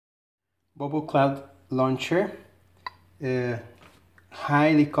Bubble Cloud launcher,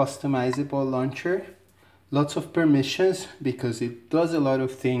 highly customizable launcher, lots of permissions because it does a lot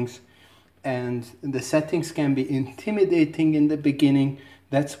of things, and the settings can be intimidating in the beginning.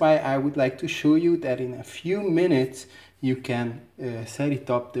 That's why I would like to show you that in a few minutes you can set it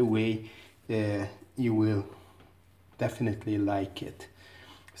up the way you will definitely like it.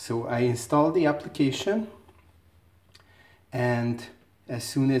 So I install the application, and as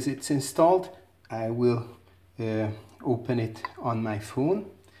soon as it's installed I will open it on my phone.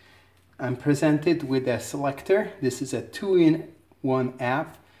 I'm presented with a selector. This is a 2-in-1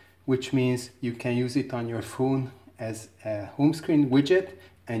 app, which means you can use it on your phone as a home screen widget,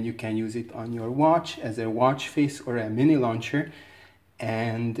 and you can use it on your watch as a watch face or a mini launcher.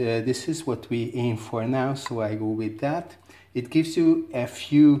 And this is what we aim for now, so I go with that. It gives you a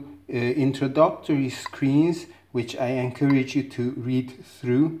few introductory screens which I encourage you to read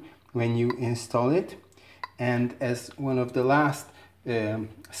through when you install it. And as one of the last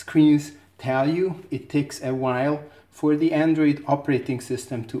screens tell you, it takes a while for the Android operating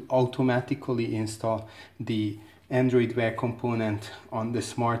system to automatically install the Android Wear component on the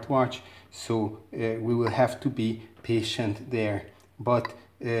smartwatch, so we will have to be patient there. But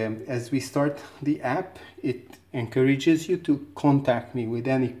as we start the app, it encourages you to contact me with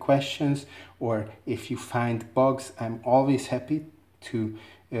any questions, or if you find bugs, I'm always happy to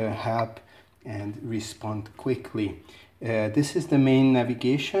help and respond quickly. This is the main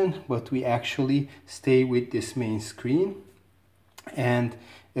navigation, but we actually stay with this main screen. And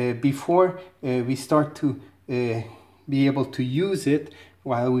before we start to be able to use it,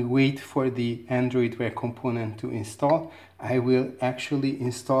 while we wait for the Android Wear component to install, I will actually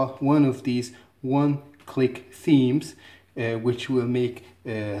install one of these one-click themes, which will make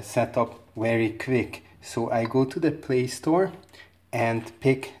setup very quick. So I go to the Play Store and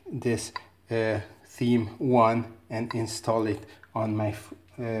pick this theme 1 and install it on my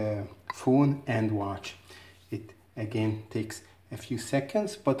phone and watch. It again takes a few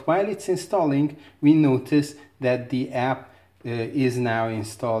seconds, but while it's installing, we notice that the app is now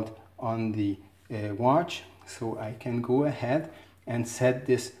installed on the watch. So I can go ahead and set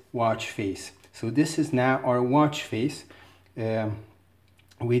this watch face. So this is now our watch face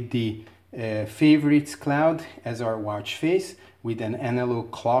with the favorites cloud as our watch face, with an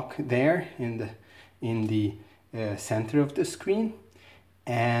analog clock there in the center of the screen,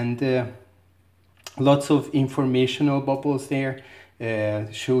 and lots of informational bubbles there.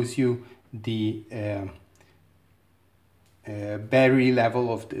 Shows you the battery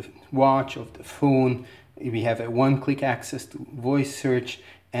level of the watch, of the phone. We have a one-click access to voice search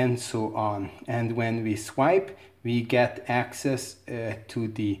and so on. And when we swipe, we get access to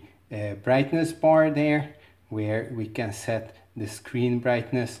the brightness bar there, where we can set the screen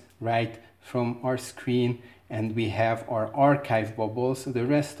brightness right from our screen, and we have our archive bubbles, the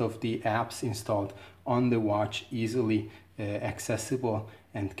rest of the apps installed on the watch, easily accessible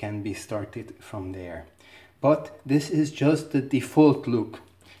and can be started from there. But this is just the default look,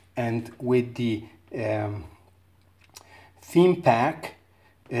 and with the theme pack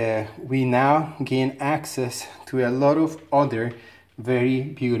we now gain access to a lot of other very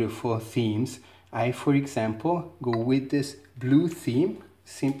beautiful themes. I, for example, go with this blue theme,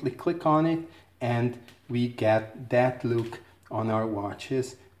 simply click on it, and we get that look on our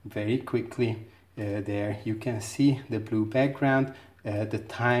watches very quickly. There you can see the blue background, the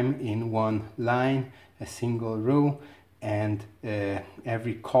time in one line, a single row, and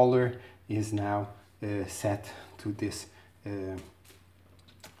every color is now set to this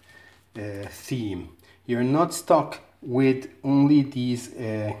theme. You're not stuck with only these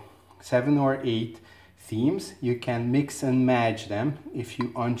 7 or 8 themes. You can mix and match them. If you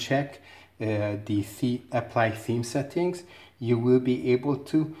uncheck the apply theme settings, you will be able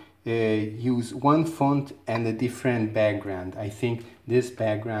to use one font and a different background. I think this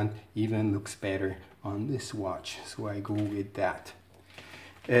background even looks better on this watch, so I go with that.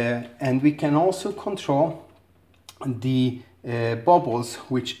 And we can also control the bubbles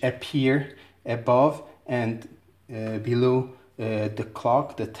which appear above and below the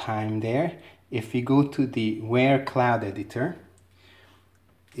clock, the time there. If we go to the Wear Cloud Editor,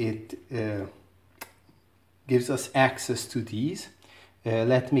 it gives us access to these.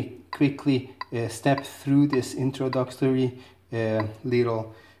 Let me quickly step through this introductory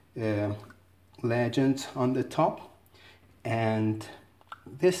little legend on the top, and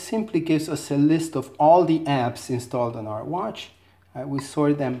this simply gives us a list of all the apps installed on our watch. We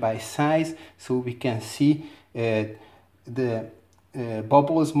sort them by size, so we can see the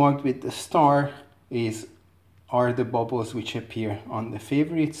bubbles marked with the star is are the bubbles which appear on the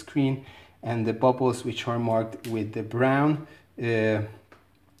favorite screen, and the bubbles which are marked with the brown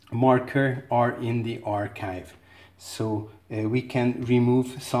marker are in the archive. So we can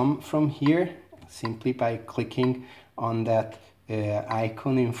remove some from here simply by clicking on that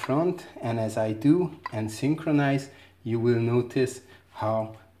icon in front, and as I do and synchronize, you will notice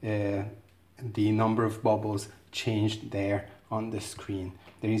how the number of bubbles changed there on the screen.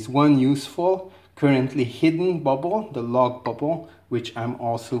 There is one useful currently hidden bubble, the log bubble, which I'm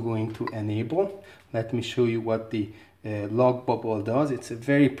also going to enable. Let me show you what the log bubble does. It's a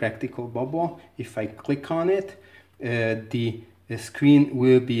very practical bubble. If I click on it, the screen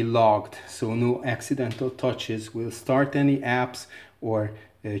will be logged, so no accidental touches will start any apps or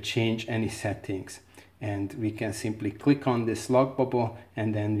change any settings. And we can simply click on this log bubble,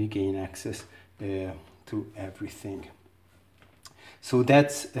 and then we gain access to everything. So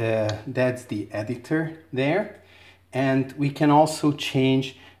that's the editor there, and we can also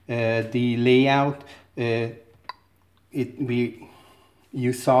change the layout.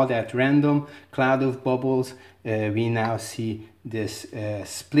 You saw that random cloud of bubbles. We now see this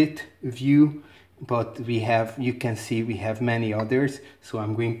split view, but you can see we have many others. So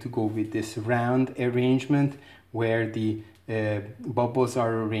I'm going to go with this round arrangement where the bubbles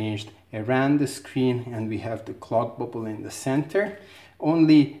are arranged around the screen, and we have the clock bubble in the center.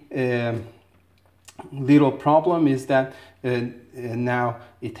 Only little problem is that now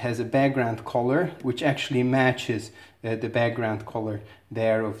it has a background color which actually matches the background color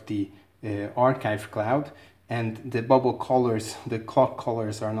there of the archive cloud, and the bubble colors, the clock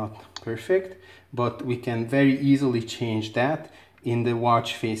colors are not perfect, but we can very easily change that in the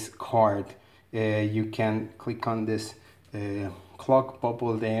watch face card. You can click on this clock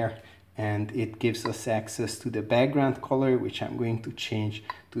bubble there, and it gives us access to the background color, which I'm going to change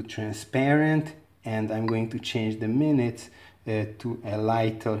to transparent, and I'm going to change the minutes to a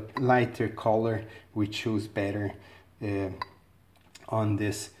lighter color, which shows better on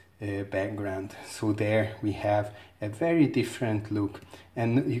this background. So there we have a very different look,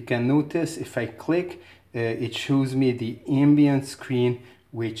 and you can notice if I click, it shows me the ambient screen,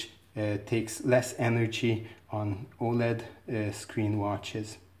 which takes less energy on OLED screen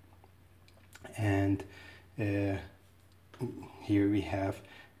watches. And here we have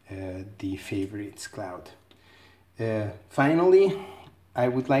the favorites cloud. Finally, I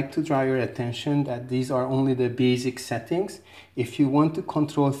would like to draw your attention that these are only the basic settings. If you want to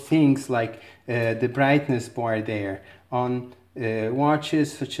control things like the brightness bar there on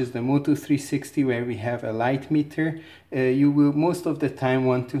watches such as the Moto 360, where we have a light meter, you will most of the time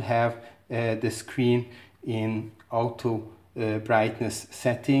want to have the screen in auto brightness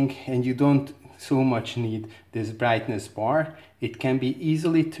setting, and you don't so much need this brightness bar. It can be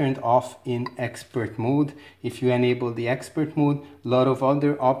easily turned off in expert mode. If you enable the expert mode, a lot of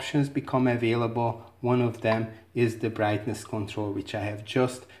other options become available. One of them is the brightness control, which I have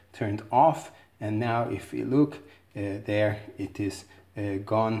just turned off. And now if we look, there it is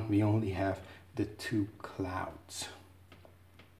gone. We only have the two clouds.